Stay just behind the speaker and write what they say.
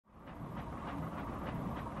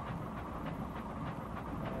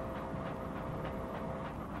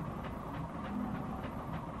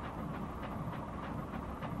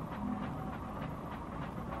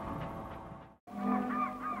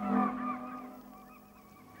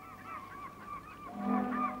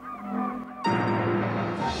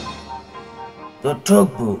The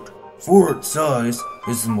tugboat, for its size,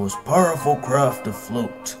 is the most powerful craft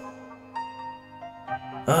afloat.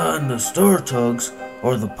 And the Star Tugs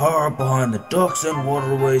are the power behind the docks and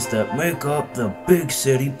waterways that make up the big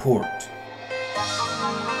city port.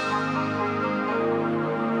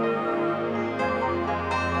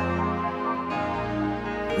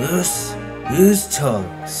 This is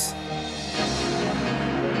TUGS.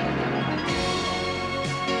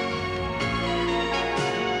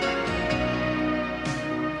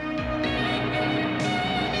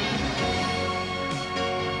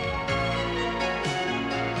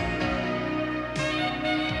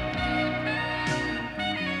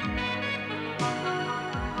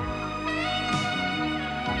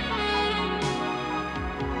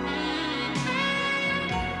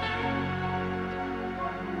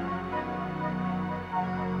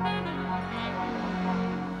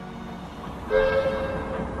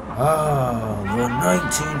 The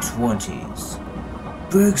 1920s.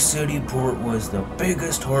 Big City Port was the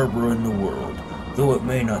biggest harbor in the world, though it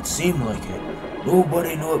may not seem like it.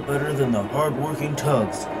 Nobody knew it better than the hard-working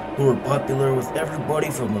tugs, who were popular with everybody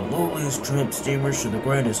from the lowliest tramp steamers to the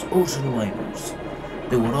grandest ocean liners.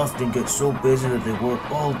 They would often get so busy that they worked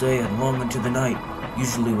all day and long into the night,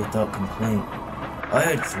 usually without complaint. I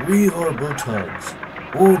had 3 harbor tugs: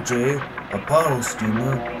 OJ, a paddle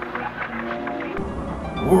steamer,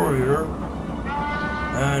 Warrior,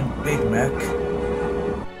 and Big Mac.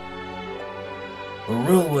 A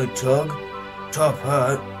railway tug, Top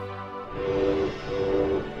Hat,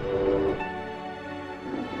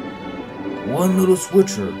 one little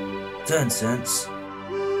switcher, 10 cents,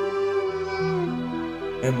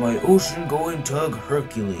 and my ocean-going tug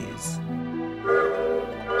Hercules.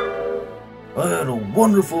 I had a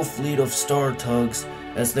wonderful fleet of Star Tugs,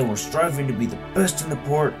 as they were striving to be the best in the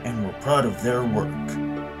port and were proud of their work.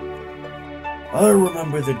 I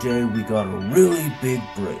remember the day we got a really big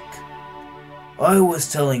break. I was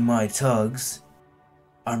telling my tugs,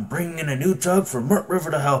 "I'm bringing in a new tug from Murt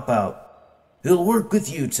River to help out. He'll work with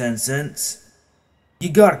you, 10 cents.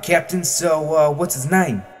 You got it, Captain, so, what's his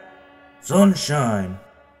name? Sunshine."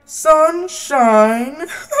 Sunshine?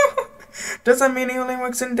 Does that mean he only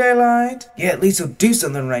works in daylight? Yeah, at least he'll do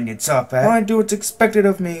something right, you top hat. I do what's expected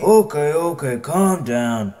of me. Okay, calm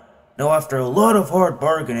down. Now, after a lot of hard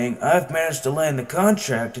bargaining, I've managed to land the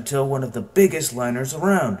contract to tail one of the biggest liners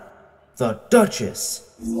around, the Duchess.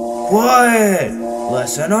 Quiet!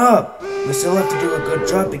 Listen up! We still have to do a good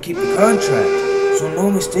job to keep the contract, so no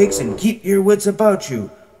mistakes and keep your wits about you.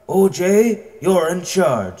 OJ, you're in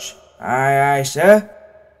charge. Aye, sir.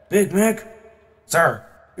 Big Mac? Sir.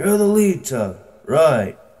 You're the lead tug.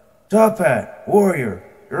 Right. Top Hat, Warrior,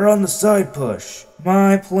 you're on the side push.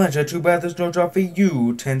 My pleasure. Too bad there's no job for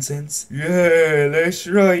you, 10 cents. Yeah, that's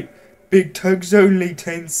right. Big tugs only,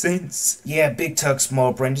 10 cents. Yeah, big tug,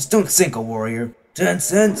 small brain. Just don't sink a Warrior. 10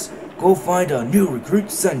 cents? Go find a new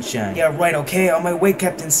recruit, Sunshine. Yeah, right, okay. On my way,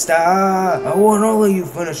 Captain Star. I want all of you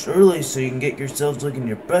finished early so you can get yourselves looking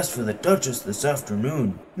your best for the Duchess this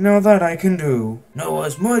afternoon. Now that I can do. Now,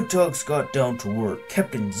 as my tugs got down to work,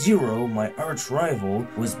 Captain Zero, my arch rival,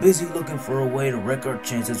 was busy looking for a way to wreck our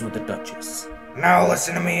chances with the Duchess. Now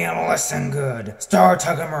listen to me and listen good. Star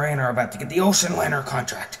Tug and Marine are about to get the ocean liner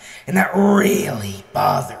contract, and that really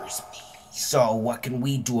bothers me. So what can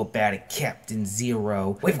we do about it, Captain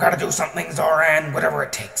Zero? We've got to do something, Zoran, whatever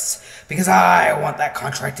it takes. Because I want that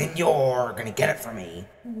contract and you're gonna get it for me.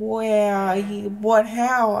 Well, what,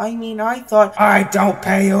 how? I mean, I thought... I don't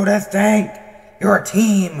pay you to think. You're a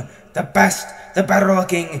team. The best, the better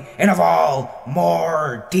looking, and of all,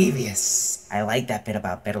 more devious. I like that bit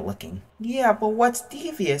about better looking. Yeah, but what's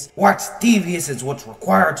devious? What's devious is what's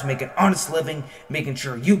required to make an honest living, making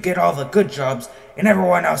sure you get all the good jobs, and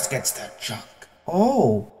everyone else gets the junk.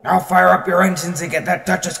 Oh. Now fire up your engines and get that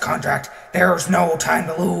Duchess contract. There's no time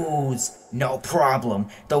to lose. No problem.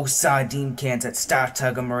 Those sardine cans at Star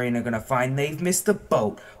Tug and Marine are gonna find they've missed the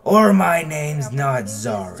boat, or my name's not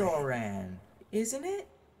Zoran. Isn't it?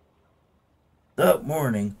 That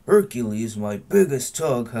morning, Hercules, my biggest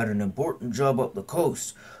tug, had an important job up the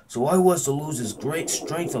coast, so I was to lose his great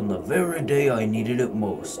strength on the very day I needed it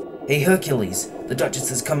most. Hey Hercules, the Duchess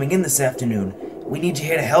is coming in this afternoon. We need you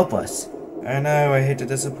here to help us. I know, I hate to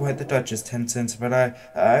disappoint the Duchess, 10 cents, but I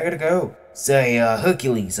gotta go. Say,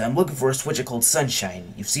 Hercules, I'm looking for a switcher called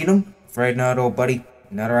Sunshine. You've seen him? Afraid not, old buddy.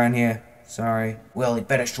 Not around here. Sorry. Well, he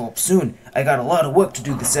better show up soon. I got a lot of work to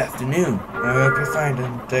do this afternoon. I hope you find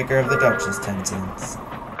him. Take care of the Duchess, 10 cents.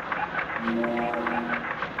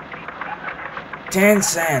 10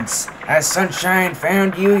 cents. Has Sunshine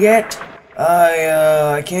found you yet?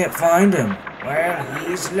 I can't find him. Well,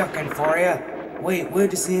 he's looking for you. Wait,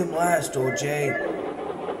 where'd you see him last, OJ?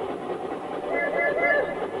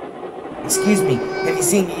 Excuse me, have you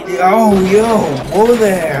seen... Oh, yo, whoa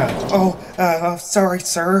there! Sorry,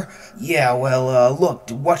 sir. Yeah, well, look,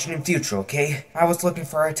 watch it in future, okay? I was looking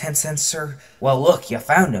for a 10 cents, sir. Well, look, you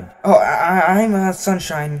found him. Oh, I'm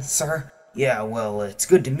Sunshine, sir. Yeah, well, it's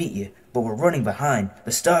good to meet you, but we're running behind.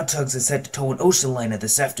 The TUGS is set to tow an ocean liner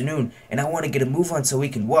this afternoon, and I want to get a move on so we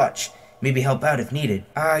can watch. Maybe help out if needed.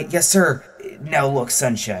 Yes, sir. Now look,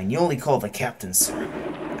 Sunshine, you only call the captain, sir.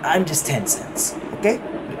 I'm just 10 cents, okay?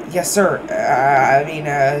 Yes, sir.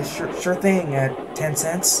 Sure thing. 10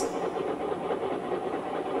 cents.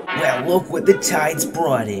 Well, look what the tide's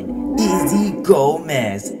brought in. Easy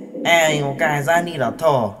Gomez. Hey, you guys, I need a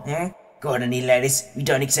tow, eh? Got any lettuce? We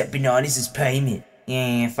don't accept bananas as payment.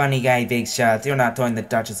 Yeah, funny guy, Big Shots. You're not towing the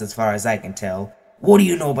Duchess as far as I can tell. What do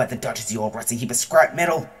you know about the Duchess, you old rusty heap of scrap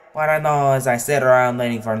metal? What I know is I sit around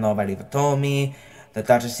waiting for nobody to tow me. The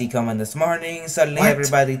Duchess she coming this morning, suddenly What?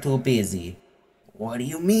 everybody too busy. What do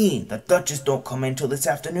you mean? The Duchess don't come in till this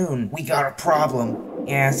afternoon. We got a problem.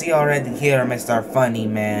 Yeah, see already here, Mr. Funny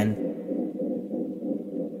Man.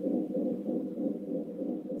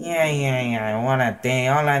 Yeah, one a day.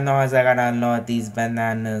 All I know is I gotta unload these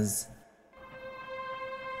bananas.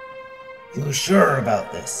 You sure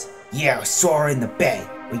about this? Yeah, I saw her in the bay.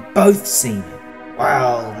 We both seen it.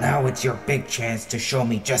 Well, now it's your big chance to show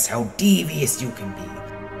me just how devious you can be.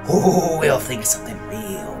 Oh, we'll think of something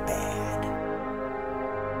real bad.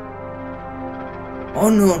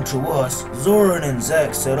 Unknown to us, Zoran and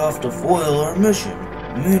Zack set off to foil our mission.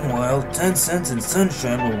 Meanwhile, 10 Cents and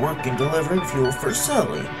Sunshine were working delivering fuel for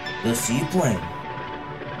Sally, the seaplane.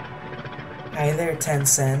 Hi there, 10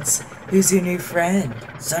 Cents. Who's your new friend?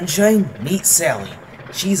 Sunshine, meet Sally.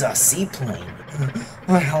 She's a seaplane.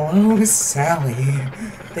 Well, hello, Sally.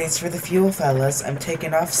 Thanks for the fuel, fellas. I'm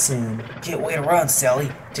taking off soon. Can't wait around, Sally.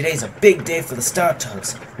 Today's a big day for the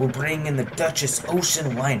TUGS. We'll bring in the Duchess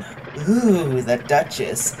Ocean Liner. Ooh, the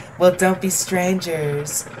Duchess. Well, don't be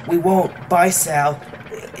strangers. We won't. Bye, Sal.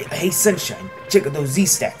 Hey, Sunshine, check out those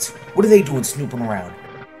Z-stats. What are they doing snooping around?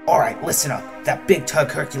 Alright, listen up. That big tug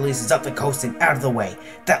Hercules is up the coast and out of the way.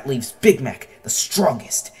 That leaves Big Mac, the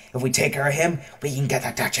strongest. If we take care of him, we can get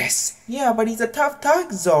the Duchess. Yeah, but he's a tough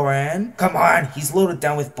tug, Zoran. Come on, he's loaded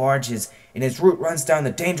down with barges, and his route runs down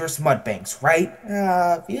the dangerous mud banks, right?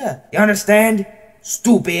 Yeah. You understand?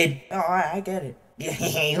 Stupid. Oh, I get it.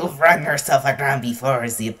 You've run yourself aground before,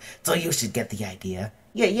 Zip, so you should get the idea.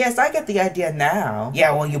 Yes, I get the idea now.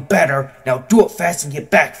 Yeah, well, you better. Now do it fast and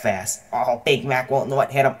get back fast. Oh, Big Mac won't know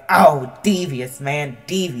what hit him. Oh, devious, man,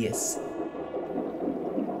 devious.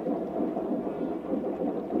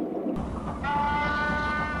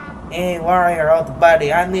 Hey, Warrior, old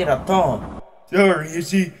buddy, I need a tow. Sorry,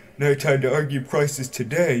 Izzy. No time to argue prices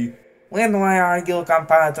today. When do I argue,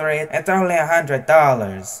 compadre? It's only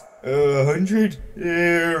 $100. 100?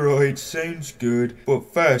 Yeah, right, sounds good.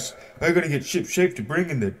 But fast, I gotta get shipshape to bring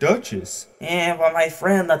in the Duchess. Yeah, but my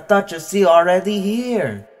friend, the Duchess, she already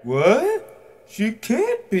here. What? She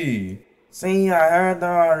can't be. See, I heard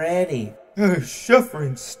her already. Oh,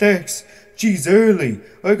 suffering stacks. She's early.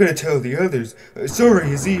 I gotta tell the others.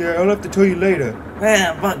 Sorry, Izzy, I'll have to tell you later.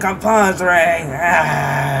 Yeah, but compadre,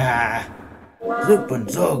 Zip and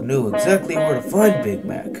Zog knew exactly where to find Big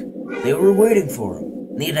Mac. They were waiting for him.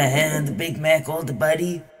 Need a hand, Big Mac, old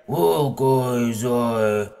buddy? Well, guys,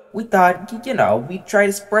 we thought, we'd try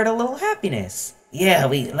to spread a little happiness. Yeah,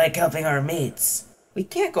 we like helping our mates. We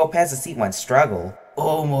can't go past the C1 struggle.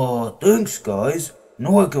 Thanks, guys.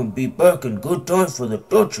 Now I can be back in good time for the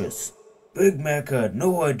Duchess. Big Mac had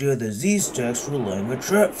no idea the Z-Stacks were laying a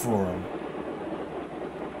trap for him.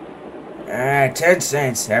 10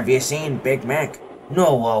 Cents, have you seen Big Mac?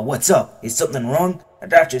 No, what's up? Is something wrong? The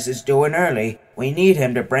Duchess is due in early. We need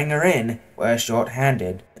him to bring her in. We're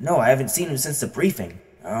short-handed. No, I haven't seen him since the briefing.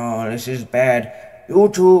 Oh, this is bad. You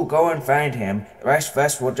two go and find him. The rest of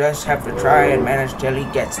us will just have to try and manage till he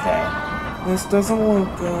gets there. This doesn't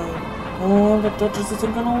look good. Oh, the Duchess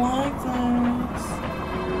isn't gonna like this.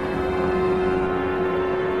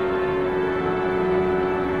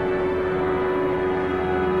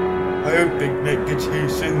 I hope Big Mac gets here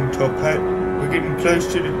soon, Top Hat. We're getting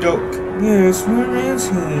close to the dock. Yes, where is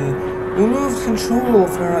he? We'll lose control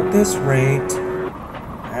of her at this rate.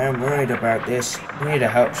 I'm worried about this. We need to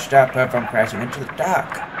help stop her from crashing into the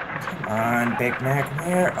dock. Come on, Big Mac,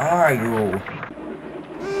 where are you?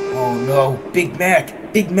 Oh no, Big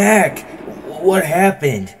Mac! Big Mac! What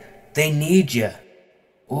happened? They need you.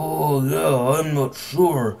 Oh yeah, I'm not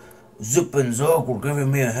sure. Zip and Zog were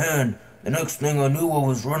giving me a hand. The next thing I knew, I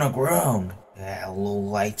was run aground.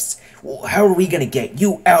 Lowlifes. How are we gonna get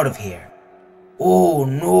you out of here? Oh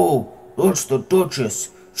no, that's the Duchess.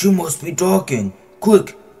 She must be talking.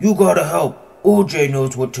 Quick, you gotta help. OJ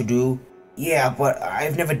knows what to do. Yeah, but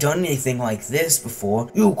I've never done anything like this before.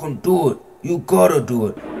 You can do it. You gotta do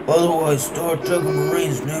it. Otherwise, Star Trek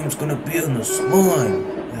Marine's name's gonna be in the slime.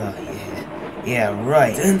 Oh, yeah. Yeah,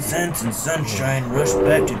 right. 10 Cents and Sunshine rushed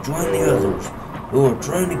back to join the others, who were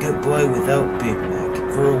trying to get by without Big Mac.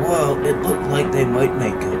 For a while, it looked like they might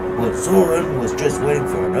make it, but Zoran was just waiting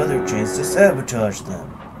for another chance to sabotage them.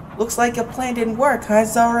 Looks like your plan didn't work, huh,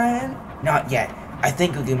 Zoran? Not yet. I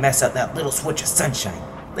think we can mess up that little switch of Sunshine.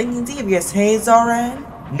 Thinking devious, hey, Zoran?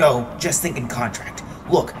 No, just thinking contract.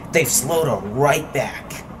 Look, they've slowed her right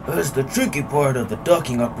back. As the tricky part of the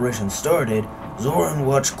docking operation started, Zoran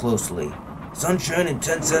watched closely. Sunshine and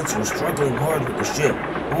 10 Cents were struggling hard with the ship.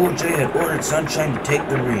 OJ had ordered Sunshine to take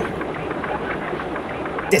the rear.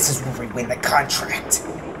 This is where we win the contract.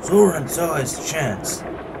 Zoran saw his chance.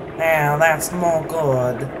 Now that's more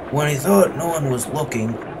good. When he thought no one was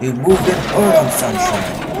looking, he moved in hard on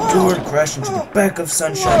Sunshine. Zoran crashed into the back of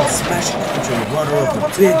Sunshine, smashing into the rudder of the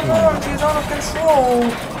big one. She's out of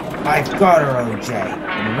control. I've got her, OJ.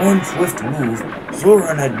 In one swift move,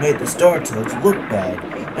 Zoran had made the Star Tugs look bad,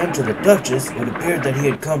 and to the Duchess, it appeared that he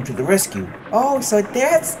had come to the rescue. Oh, so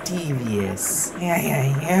that's devious.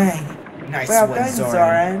 Yeah. Nice Well one, done,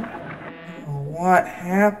 Zoran. What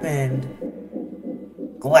happened?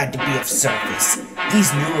 Glad to be of service.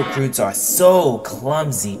 These new recruits are so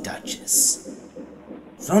clumsy, Duchess.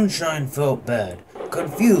 Sunshine felt bad,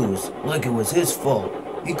 confused, like it was his fault.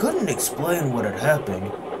 He couldn't explain what had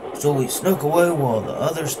happened, so he snuck away while the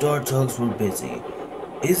other Star Tugs were busy.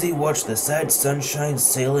 Izzy watched the sad Sunshine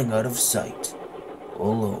sailing out of sight,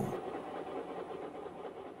 alone.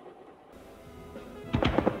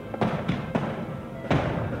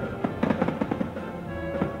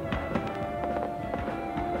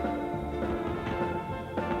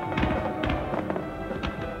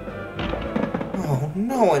 Oh,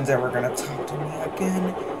 no one's ever gonna talk to me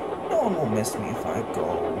again. No one will miss me if I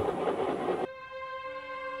go.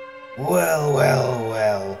 Well.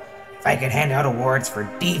 If I can hand out awards for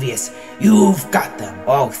devious, you've got them.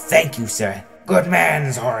 Oh, thank you, sir. Good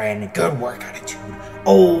man, Zoran. Good work attitude.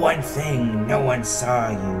 Oh, one thing. No one saw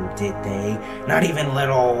you, did they? Not even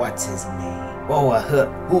little what's-his-name. Oh,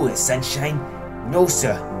 who is Sunshine? No,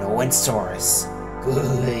 sir. No one saw us.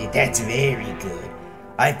 Good. That's very good.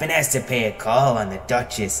 I've been asked to pay a call on the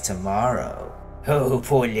Duchess tomorrow. Oh,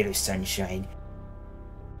 poor little Sunshine.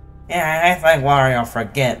 Yeah, I think Wario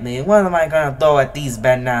forget me. What am I gonna throw at these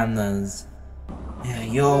bananas? Yeah,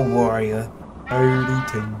 you're a warrior. Only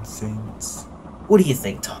 10 cents. What do you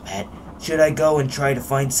think, Top Hat? Should I go and try to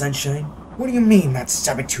find Sunshine? What do you mean, that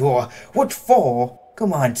saboteur? What for?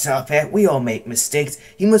 Come on, Top Hat, we all make mistakes.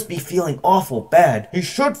 He must be feeling awful bad. He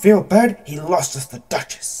should feel bad. He lost us the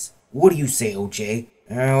Duchess. What do you say, OJ?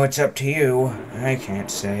 Oh, it's up to you. I can't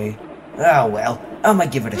say. Oh, well, I'ma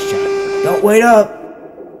give it a shot. Don't wait up!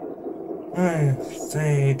 I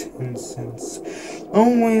say 10 cents.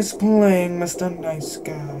 Always playing Mr. Nice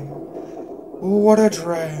Guy. What a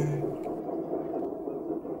drag.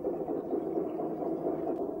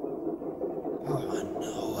 Oh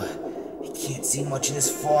no, I can't see much in this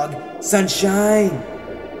fog. Sunshine!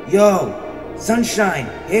 Yo! Sunshine,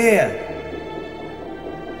 here!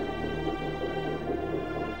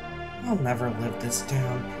 I'll never live this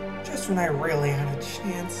down. Just when I really had a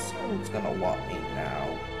chance, someone's gonna want me now.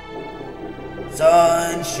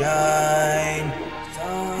 Sunshine!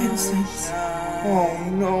 Sunshine! Oh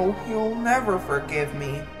no, he'll never forgive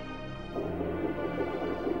me.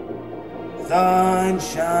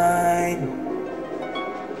 Sunshine!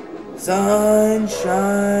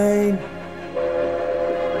 Sunshine!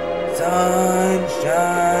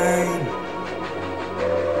 Sunshine!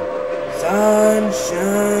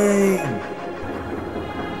 Sunshine!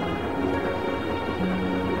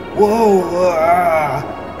 Whoa!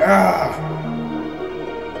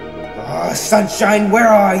 Sunshine, where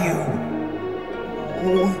are you?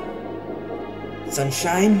 Oh.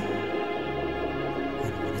 Sunshine? I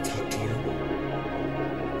don't want to talk to you.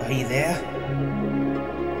 Are you there?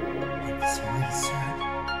 I'm sorry, sir.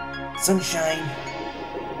 Sunshine?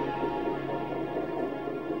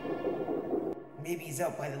 Maybe he's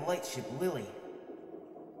out by the lightship Lily.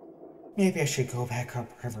 Maybe I should go back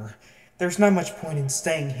upriver. There's not much point in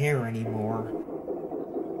staying here anymore.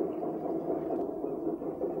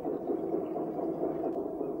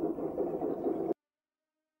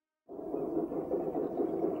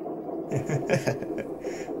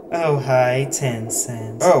 Oh, hi, 10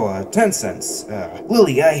 cents. Oh, 10 cents.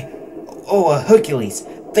 Lily, Hercules.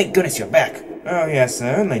 Thank goodness you're back. Oh, yes,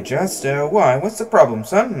 sir, only just. Why? What's the problem,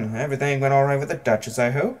 son? Everything went all right with the Duchess,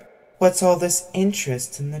 I hope? What's all this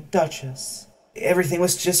interest in the Duchess? Everything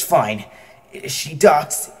was just fine. She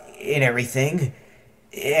docked and everything.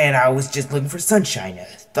 And I was just looking for Sunshine. I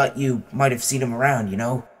thought you might have seen him around, you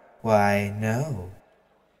know? Why, no.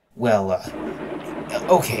 Well,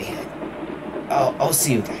 okay. I'll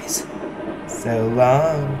see you guys. So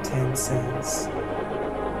long, 10 cents.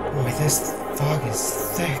 Boy, this fog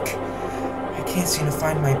is thick. I can't seem to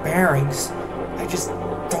find my bearings. I just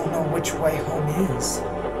don't know which way home is.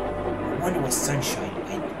 I wonder where Sunshine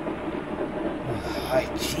went.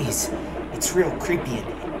 Jeez. It's real creepy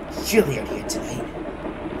and chilly out here tonight.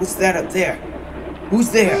 What's that up there? Who's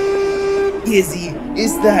there? Izzy,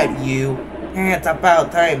 is that you? It's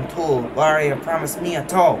about time, too. Warrior promised me a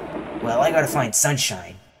tow. Well, I gotta find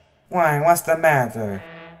Sunshine. Why, what's the matter?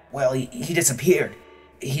 Well, he disappeared.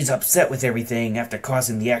 He's upset with everything after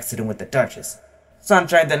causing the accident with the Duchess.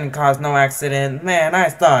 Sunshine didn't cause no accident. Man, I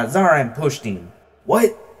thought Zoran pushed him.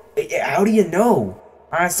 What? How do you know?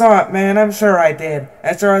 I saw it, man. I'm sure I did.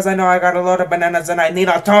 As sure as I know I got a load of bananas and I need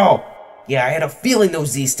a tow. Yeah, I had a feeling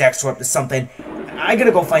those Z-Stacks were up to something. I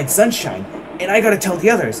gotta go find Sunshine, and I gotta tell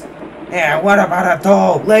the others. Yeah, what about a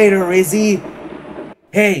tow? Later, Izzy.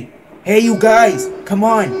 Hey, you guys, come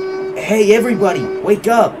on. Hey, everybody, wake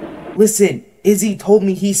up. Listen, Izzy told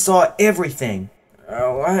me he saw everything.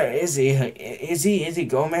 What is he? Is he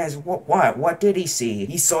Gomez? What did he see?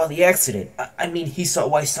 He saw the accident. I mean, he saw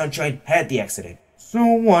why Sunshine had the accident. So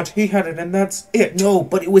what? He had it and that's it. No,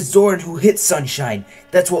 but it was Zoran who hit Sunshine.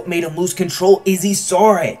 That's what made him lose control. Izzy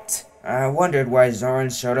saw it. I wondered why Zoran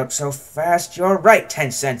showed up so fast. You're right,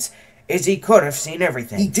 10 cents. Izzy could have seen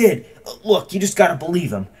everything. He did. Look, you just gotta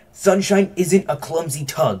believe him. Sunshine isn't a clumsy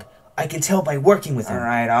tug. I can tell by working with him.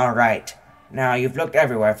 All right. Now, you've looked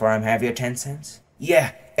everywhere for him, have you, 10 cents?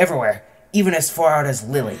 Yeah, everywhere. Even as far out as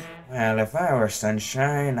Lily. Well, if I were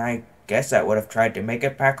Sunshine, I guess I would have tried to make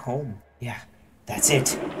it back home. Yeah, that's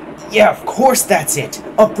it. Yeah, of course that's it.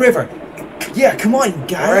 Upriver. Yeah, come on, you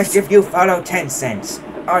guys. The rest of you follow 10 cents.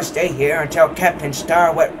 I'll stay here and tell Captain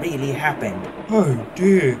Star what really happened. Oh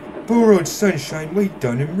dear, poor old Sunshine, we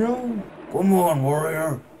done him wrong. Come on,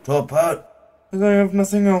 warrior. Top hat. As I have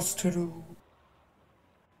nothing else to do.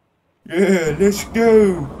 Yeah, let's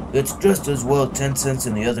go. It's just as well 10 cents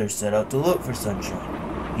and the others set out to look for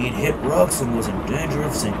Sunshine. He'd hit rocks and was in danger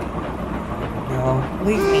of sinking. No,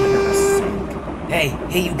 leave me here to sink.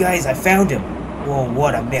 Hey, you guys, I found him. Whoa,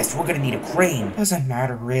 what a mess. We're gonna need a crane. Doesn't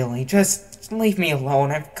matter, really. Just leave me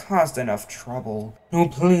alone. I've caused enough trouble. No,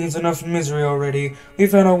 please, enough misery already. We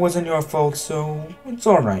found out it wasn't your fault, so it's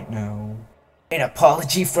alright now. An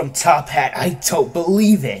apology from Top Hat? I don't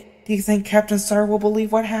believe it. Do you think Captain Star will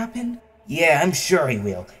believe what happened? Yeah, I'm sure he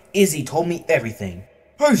will. Izzy told me everything.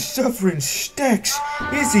 Oh, suffering stacks!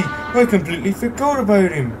 Izzy, I completely forgot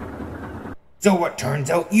about him. So it turns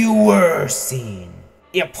out you were seen.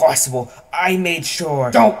 Impossible. I made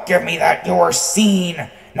sure. Don't give me that you were seen.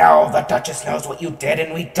 Now the Duchess knows what you did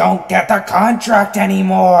and we don't get the contract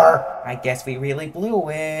anymore. I guess we really blew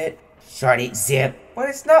it. Sorry, Zip. But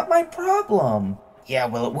it's not my problem. Yeah,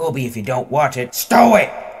 well, it will be if you don't watch it. Stow it!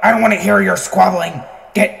 I don't want to hear your squabbling.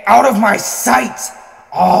 Get out of my sight!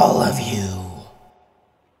 All of you.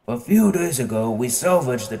 A few days ago, we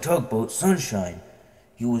salvaged the tugboat Sunshine.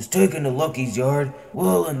 He was taken to Lucky's yard.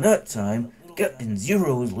 Well, in that time, Captain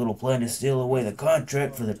Zero's little plan to steal away the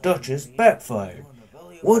contract for the Duchess backfired.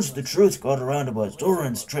 Once the truth got around about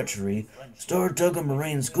Zoran's treachery, Star Tug and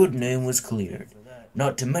Marine's good name was cleared.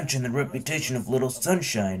 Not to mention the reputation of Little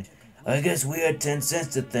Sunshine. I guess we had 10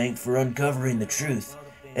 cents to thank for uncovering the truth,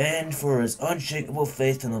 and for his unshakable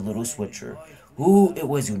faith in the Little Switcher, who it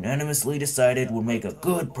was unanimously decided would make a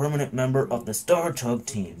good permanent member of the Star Tug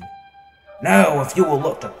team. Now, if you will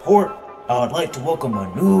look to port, I would like to welcome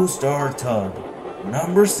a new Star Tug,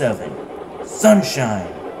 number 7,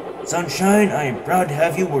 Sunshine. Sunshine, I am proud to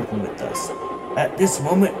have you working with us. At this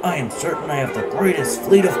moment, I am certain I have the greatest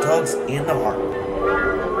fleet of tugs in the harbor.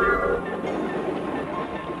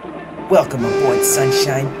 Welcome aboard,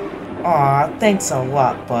 Sunshine. Aw, thanks a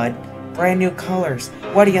lot, bud. Brand new colors.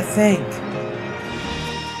 What do you think?